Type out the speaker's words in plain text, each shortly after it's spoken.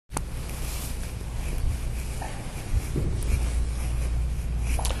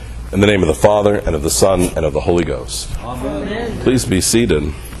In the name of the Father, and of the Son, and of the Holy Ghost. Amen. Please be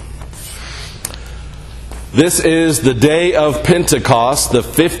seated. This is the day of Pentecost, the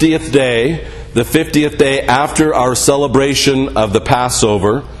 50th day after our celebration of the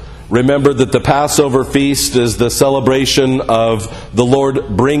Passover. Remember that the Passover feast is the celebration of the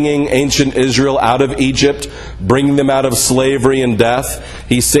Lord bringing ancient Israel out of Egypt, bringing them out of slavery and death.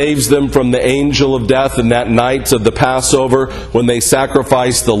 He saves them from the angel of death in that night of the Passover when they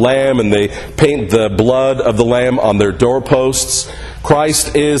sacrifice the lamb and they paint the blood of the lamb on their doorposts.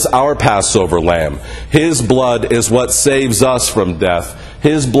 Christ is our Passover lamb. His blood is what saves us from death.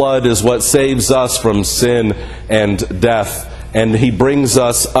 His blood is what saves us from sin and death. And He brings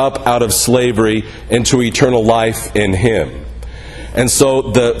us up out of slavery into eternal life in Him. And so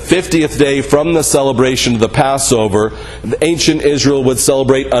the 50th day from the celebration of the Passover, the ancient Israel would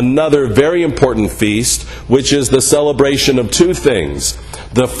celebrate another very important feast, which is the celebration of two things.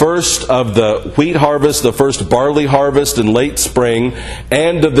 The first of the wheat harvest, the first barley harvest in late spring,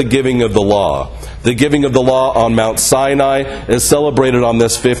 and of the giving of the law. The giving of the law on Mount Sinai is celebrated on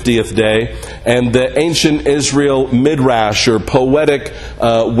this 50th day. And the ancient Israel midrash, or poetic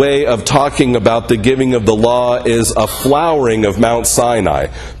way of talking about the giving of the law, is a flowering of Mount Sinai.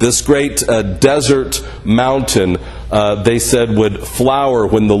 This great desert mountain, they said, would flower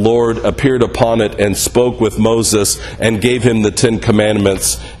when the Lord appeared upon it and spoke with Moses and gave him the 10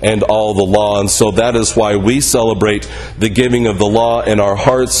 Commandments and all the law. And so that is why we celebrate the giving of the law in our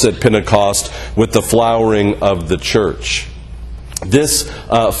hearts at Pentecost with the flowering of the church. This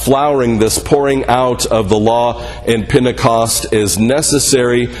flowering, this pouring out of the law in Pentecost is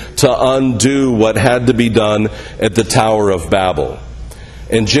necessary to undo what had to be done at the Tower of Babel.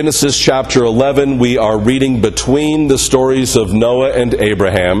 In Genesis chapter 11, we are reading between the stories of Noah and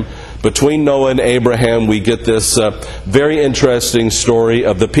Abraham. Between Noah and Abraham, we get this very interesting story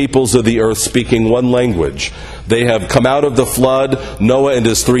of the peoples of the earth speaking one language. They have come out of the flood. Noah and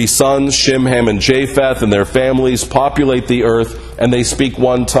his 3 sons, Shem, Ham, and Japheth, and their families populate the earth, and they speak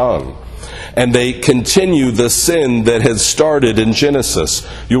one tongue. And they continue the sin that had started in Genesis.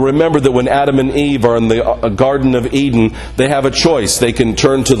 You'll remember that when Adam and Eve are in the Garden of Eden, they have a choice. They can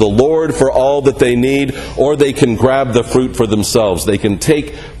turn to the Lord for all that they need, or they can grab the fruit for themselves. They can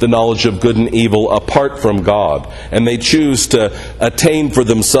take the knowledge of good and evil apart from God. And they choose to attain for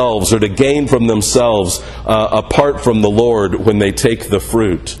themselves or to gain from themselves apart from the Lord when they take the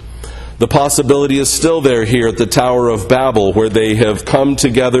fruit. The possibility is still there here at the Tower of Babel, where they have come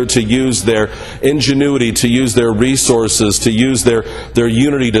together to use their ingenuity, to use their resources, to use their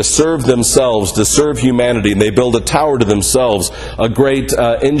unity to serve themselves, to serve humanity. And they build a tower to themselves, a great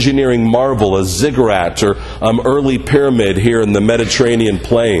engineering marvel, a ziggurat or early pyramid here in the Mediterranean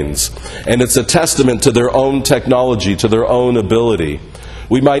plains. And it's a testament to their own technology, to their own ability.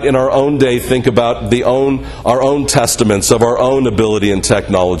 We might in our own day think about our own testaments of our own ability and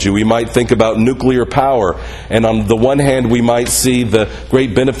technology. We might think about nuclear power. And on the one hand, we might see the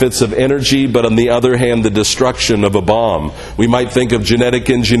great benefits of energy, but on the other hand, the destruction of a bomb. We might think of genetic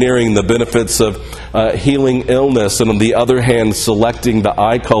engineering, the benefits of healing illness, and on the other hand, selecting the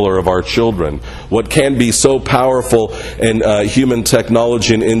eye color of our children. What can be so powerful in human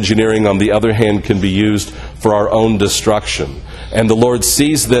technology and engineering, on the other hand, can be used for our own destruction. And the Lord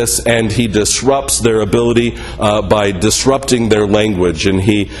sees this, and He disrupts their ability by disrupting their language, and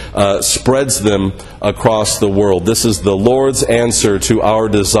He spreads them across the world. This is the Lord's answer to our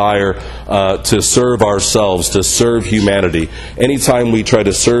desire to serve ourselves, to serve humanity. Anytime we try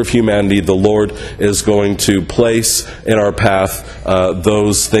to serve humanity, the Lord is going to place in our path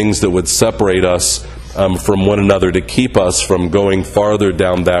those things that would separate us from one another, to keep us from going farther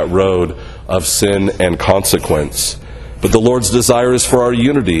down that road of sin and consequence. But the Lord's desire is for our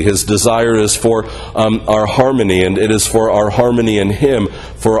unity. His desire is for our harmony, and it is for our harmony in Him,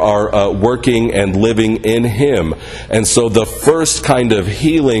 for our working and living in Him. And so the first kind of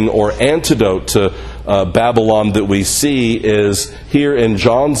healing or antidote to Babylon that we see is here in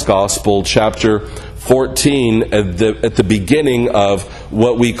John's Gospel, chapter 14, at the beginning of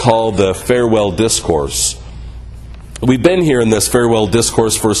what we call the farewell discourse. We've been here in this farewell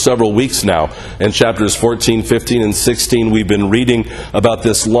discourse for several weeks now. In chapters 14, 15, and 16, we've been reading about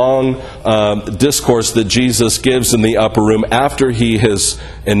this long discourse that Jesus gives in the upper room after He has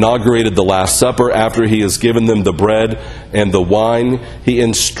inaugurated the Last Supper, after He has given them the bread and the wine. He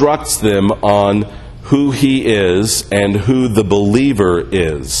instructs them on who He is and who the believer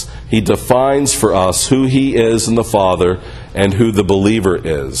is. He defines for us who He is in the Father and who the believer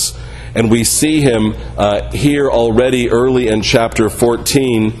is. And we see Him here already early in chapter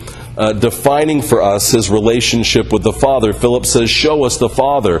 14 defining for us his relationship with the Father. Philip says, "Show us the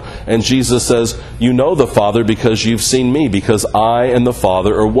Father." And Jesus says, "You know the Father because you've seen me, because I and the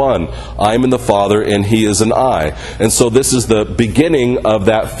Father are one. I'm in the Father and he is in I." And so this is the beginning of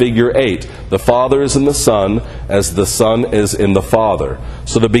that figure 8. The Father is in the Son as the Son is in the Father.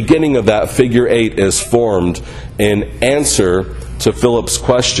 So the beginning of that figure 8 is formed in answer to Philip's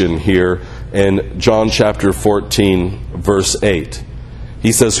question here in John chapter 14, verse 8.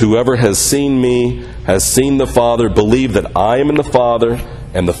 He says, "Whoever has seen me has seen the Father. Believe that I am in the Father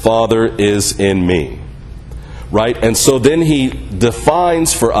and the Father is in me." Right? And so then he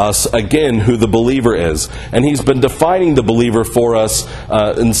defines for us again who the believer is. And he's been defining the believer for us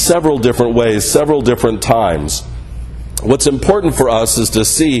in several different ways, several different times. What's important for us is to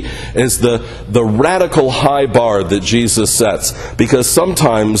see is the radical high bar that Jesus sets. Because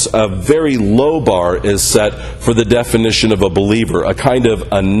sometimes a very low bar is set for the definition of a believer. A kind of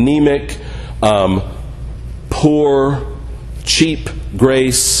anemic, poor, cheap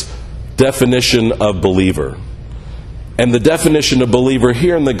grace definition of believer. And the definition of believer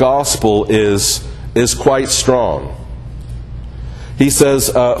here in the gospel is quite strong. He says,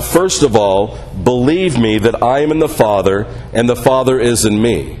 first of all, believe me that I am in the Father and the Father is in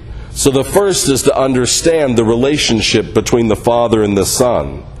me. So the first is to understand the relationship between the Father and the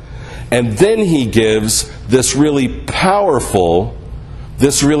Son. And then he gives this really powerful,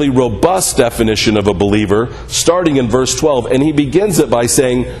 this really robust definition of a believer, starting in verse 12. And he begins it by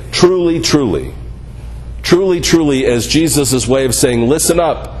saying, truly, truly. Truly, truly, as Jesus' way of saying, listen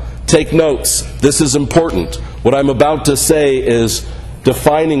up, take notes, this is important. What I'm about to say is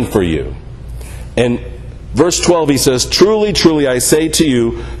defining for you. And verse 12 he says, "Truly, truly, I say to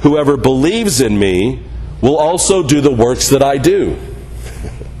you, whoever believes in me will also do the works that I do."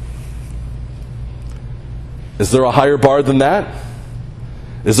 Is there a higher bar than that?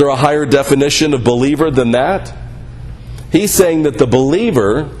 Is there a higher definition of believer than that? He's saying that the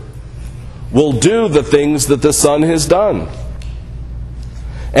believer will do the things that the Son has done.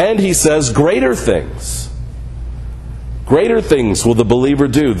 And he says, greater things. Greater things will the believer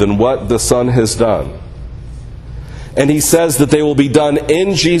do than what the Son has done. And he says that they will be done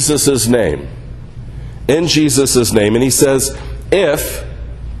in Jesus' name. In Jesus' name. And he says, if,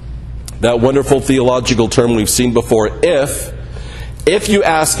 that wonderful theological term we've seen before, if you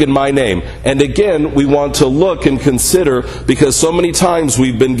ask in my name. And again, we want to look and consider, because so many times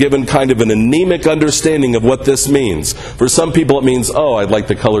we've been given kind of an anemic understanding of what this means. For some people it means, oh, I'd like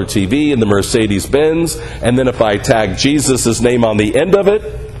the color TV and the Mercedes-Benz, and then if I tag Jesus' name on the end of it,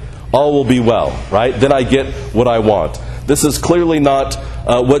 all will be well, right? Then I get what I want. This is clearly not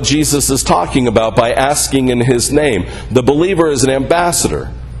what Jesus is talking about by asking in his name. The believer is an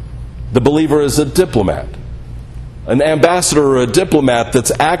ambassador. The believer is a diplomat. An ambassador or a diplomat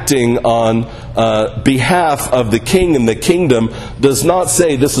that's acting on behalf of the king and the kingdom does not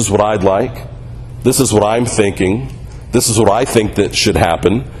say, this is what I'd like, this is what I'm thinking, this is what I think that should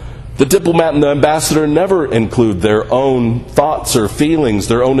happen. The diplomat and the ambassador never include their own thoughts or feelings,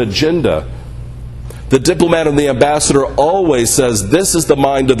 their own agenda. The diplomat and the ambassador always says, this is the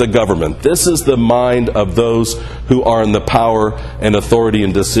mind of the government. This is the mind of those who are in the power and authority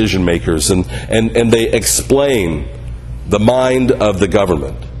and decision makers. And they explain the mind of the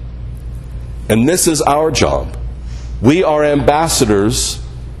government. And this is our job. We are ambassadors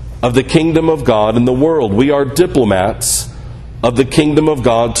of the kingdom of God in the world. We are diplomats of the kingdom of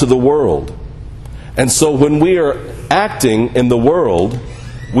God to the world. And so when we are acting in the world,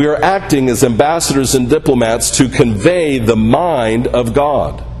 we are acting as ambassadors and diplomats to convey the mind of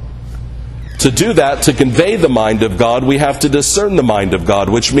God. To do that, to convey the mind of God, we have to discern the mind of God,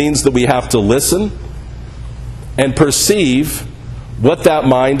 which means that we have to listen and perceive what that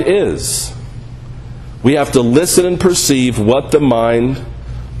mind is. We have to listen and perceive what the mind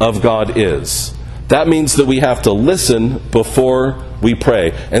of God is. That means that we have to listen before we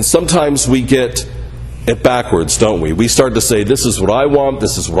pray. And sometimes we get it backwards, don't we? We start to say, this is what I want,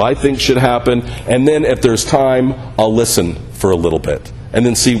 this is what I think should happen, and then if there's time, I'll listen for a little bit, and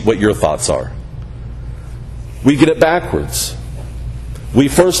then see what your thoughts are. We get it backwards. We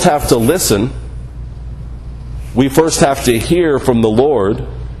first have to listen. We first have to hear from the Lord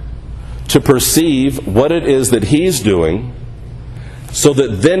to perceive what it is that He's doing, so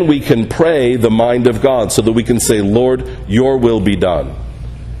that then we can pray the mind of God, so that we can say, Lord, your will be done,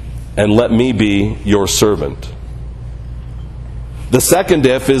 and let me be your servant. The second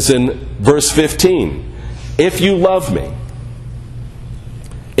if is in verse 15. If you love me.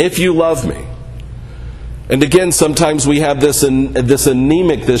 If you love me. And again, sometimes we have this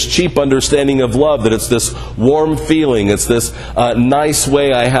anemic, this cheap understanding of love, that it's this warm feeling, it's this nice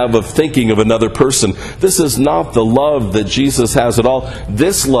way I have of thinking of another person. This is not the love that Jesus has at all.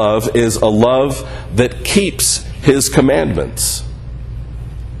 This love is a love that keeps His commandments.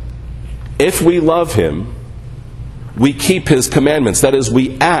 If we love Him, we keep His commandments. That is,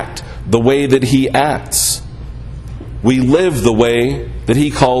 we act the way that He acts. We live the way that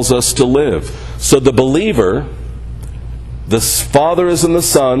He calls us to live. So the believer, the Father is in the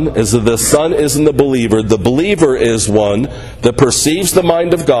Son, as the Son is in the believer. The believer is one that perceives the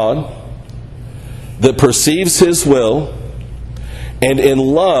mind of God, that perceives His will, and in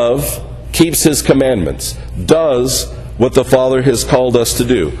love keeps His commandments, does what the Father has called us to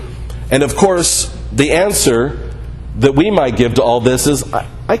do. And of course, the answer that we might give to all this is,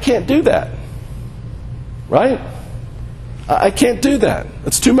 I can't do that. Right? I can't do that.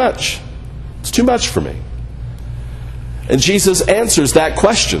 It's too much. It's too much for me. And Jesus answers that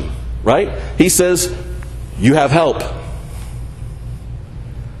question, right? He says, you have help.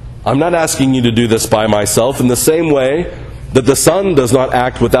 I'm not asking you to do this by myself. In the same way that the Son does not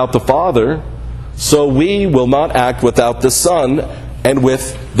act without the Father, so we will not act without the Son and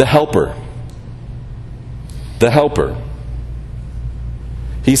with the Helper. The Helper.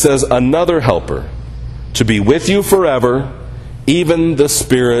 He says, another Helper, to be with you forever, even the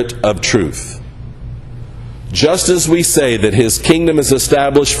Spirit of truth. Just as we say that His kingdom is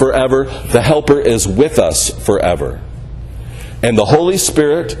established forever, the Helper is with us forever. And the Holy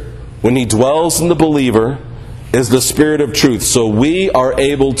Spirit, when He dwells in the believer, is the Spirit of truth. So we are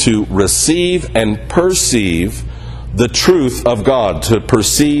able to receive and perceive the truth of God, to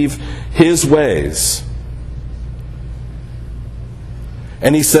perceive His ways.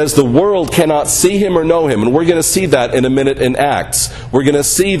 And He says the world cannot see Him or know Him. And we're going to see that in a minute in Acts. We're going to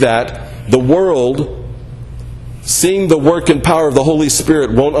see that the world, seeing the work and power of the Holy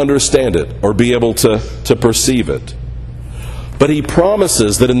Spirit, won't understand it or be able to perceive it. But He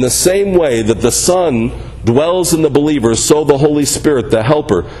promises that in the same way that the Son dwells in the believer, so the Holy Spirit, the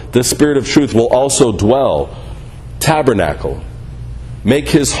Helper, the Spirit of truth, will also dwell, tabernacle, make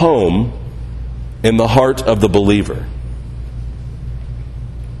His home in the heart of the believer.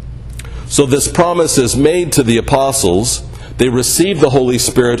 So this promise is made to the apostles. They receive the Holy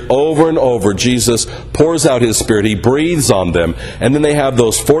Spirit over and over. Jesus pours out His Spirit. He breathes on them. And then they have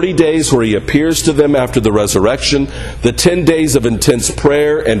those 40 days where He appears to them after the resurrection, the 10 days of intense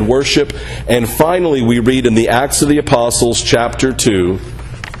prayer and worship. And finally, we read in the Acts of the Apostles, chapter 2,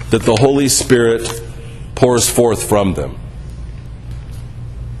 that the Holy Spirit pours forth from them.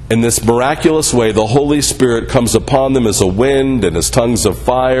 In this miraculous way, the Holy Spirit comes upon them as a wind and as tongues of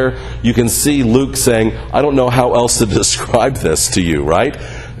fire. You can see Luke saying, I don't know how else to describe this to you, right?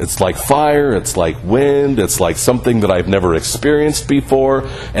 It's like fire, it's like wind, it's like something that I've never experienced before.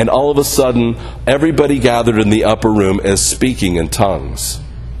 And all of a sudden, everybody gathered in the upper room is speaking in tongues.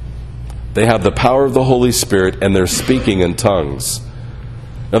 They have the power of the Holy Spirit and they're speaking in tongues.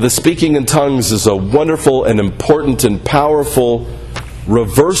 Now, the speaking in tongues is a wonderful and important and powerful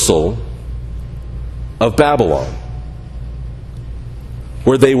reversal of Babylon,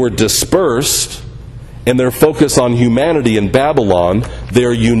 where they were dispersed in their focus on humanity in Babylon.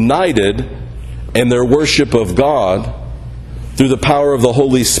 They're united in their worship of God through the power of the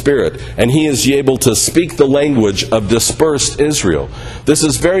Holy Spirit. And He is able to speak the language of dispersed Israel. This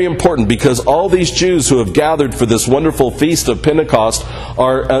is very important because all these Jews who have gathered for this wonderful feast of Pentecost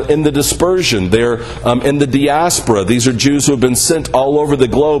are in the dispersion. They're in the diaspora. These are Jews who have been sent all over the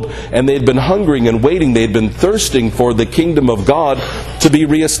globe, and they'd been hungering and waiting. They'd been thirsting for the kingdom of God to be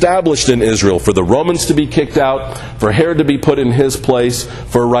reestablished in Israel, for the Romans to be kicked out, for Herod to be put in his place,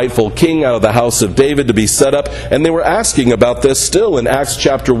 for a rightful king out of the house of David to be set up. And they were asking about this still in Acts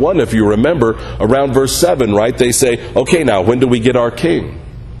chapter 1, if you remember, around verse 7, right? They say, okay, now, when do we get our king?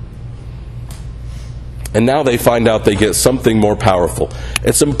 And now they find out they get something more powerful.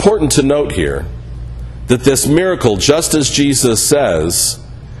 It's important to note here that this miracle, just as Jesus says,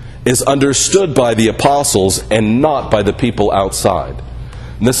 is understood by the apostles and not by the people outside.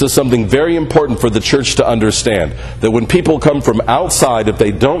 And this is something very important for the church to understand. That when people come from outside, if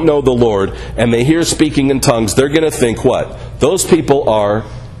they don't know the Lord, and they hear speaking in tongues, they're going to think what? Those people are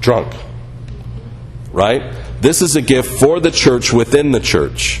drunk. Right? This is a gift for the church within the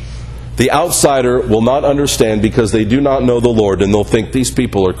church. The outsider will not understand because they do not know the Lord, and they'll think these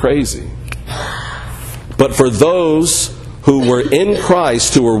people are crazy. But for those who were in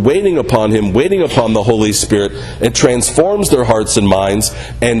Christ, who were waiting upon Him, waiting upon the Holy Spirit, it transforms their hearts and minds,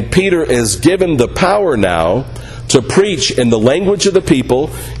 and Peter is given the power now to preach in the language of the people.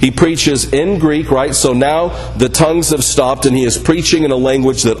 He preaches in Greek, right? So now the tongues have stopped and he is preaching in a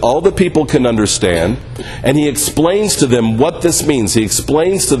language that all the people can understand. And he explains to them what this means. He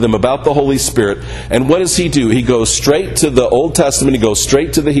explains to them about the Holy Spirit. And what does he do? He goes straight to the Old Testament. He goes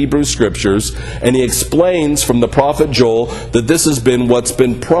straight to the Hebrew Scriptures. And he explains from the prophet Joel that this has been what's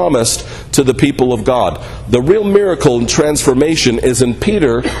been promised to the people of God. The real miracle and transformation is in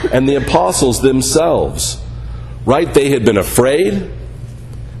Peter and the apostles themselves. Right? They had been afraid.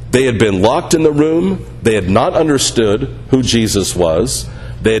 They had been locked in the room. They had not understood who Jesus was.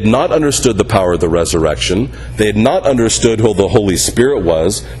 They had not understood the power of the resurrection. They had not understood who the Holy Spirit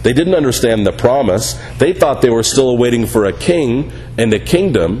was. They didn't understand the promise. They thought they were still waiting for a king and a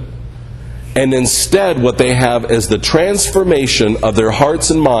kingdom. And instead, what they have is the transformation of their hearts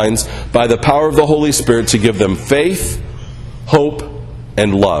and minds by the power of the Holy Spirit to give them faith, hope,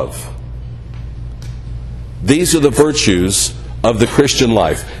 and love. These are the virtues of the Christian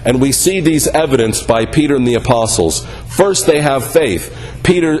life. And we see these evidenced by Peter and the apostles. First, they have faith.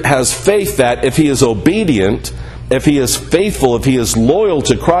 Peter has faith that if he is obedient, if he is faithful, if he is loyal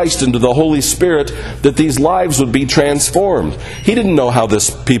to Christ and to the Holy Spirit, that these lives would be transformed. He didn't know how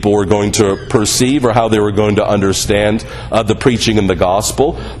this people were going to perceive or how they were going to understand the preaching and the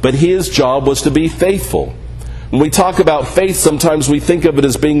gospel, but his job was to be faithful. When we talk about faith, sometimes we think of it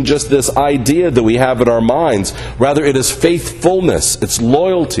as being just this idea that we have in our minds. Rather, it is faithfulness, it's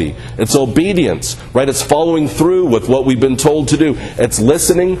loyalty, it's obedience, right? It's following through with what we've been told to do. It's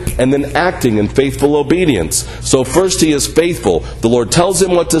listening and then acting in faithful obedience. So first, he is faithful. The Lord tells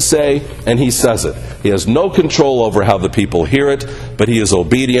him what to say, and he says it. He has no control over how the people hear it, but he is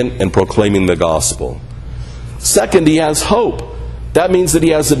obedient in proclaiming the gospel. Second, he has hope. That means that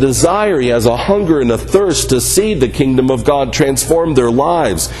he has a desire, he has a hunger and a thirst to see the kingdom of God transform their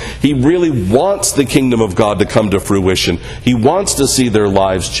lives. He really wants the kingdom of God to come to fruition. He wants to see their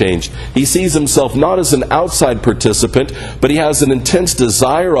lives changed. He sees himself not as an outside participant, but he has an intense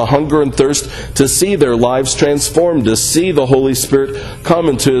desire, a hunger and thirst to see their lives transformed, to see the Holy Spirit come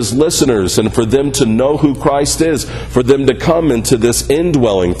into his listeners and for them to know who Christ is, for them to come into this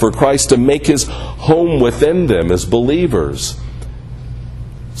indwelling, for Christ to make his home within them as believers.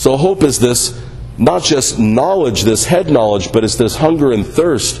 So hope is this, not just knowledge, this head knowledge, but it's this hunger and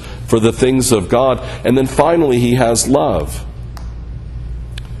thirst for the things of God. And then finally, he has love.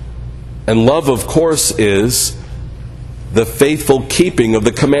 And love, of course, is the faithful keeping of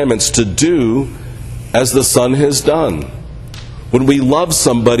the commandments, to do as the Son has done. When we love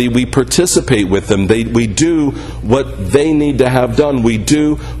somebody, we participate with them. We do what they need to have done. We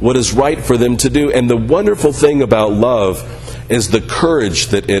do what is right for them to do. And the wonderful thing about love is the courage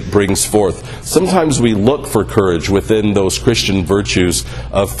that it brings forth. Sometimes we look for courage within those Christian virtues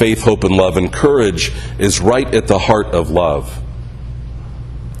of faith, hope, and love, and courage is right at the heart of love.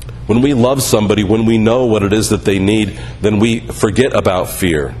 When we love somebody, when we know what it is that they need, then we forget about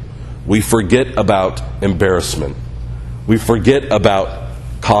fear. We forget about embarrassment. We forget about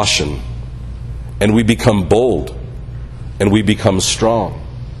caution. And we become bold. And we become strong.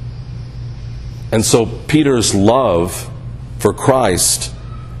 And so Peter's love for Christ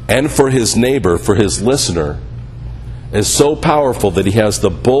and for his neighbor, for his listener, is so powerful that he has the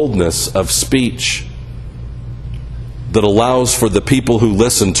boldness of speech that allows for the people who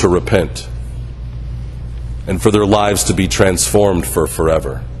listen to repent and for their lives to be transformed for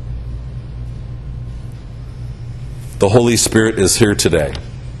forever. The Holy Spirit is here today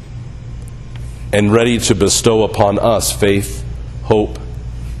and ready to bestow upon us faith, hope,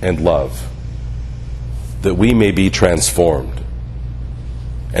 and love, that we may be transformed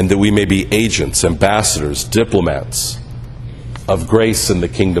and that we may be agents, ambassadors, diplomats of grace in the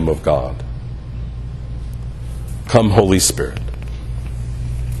kingdom of God. Come, Holy Spirit.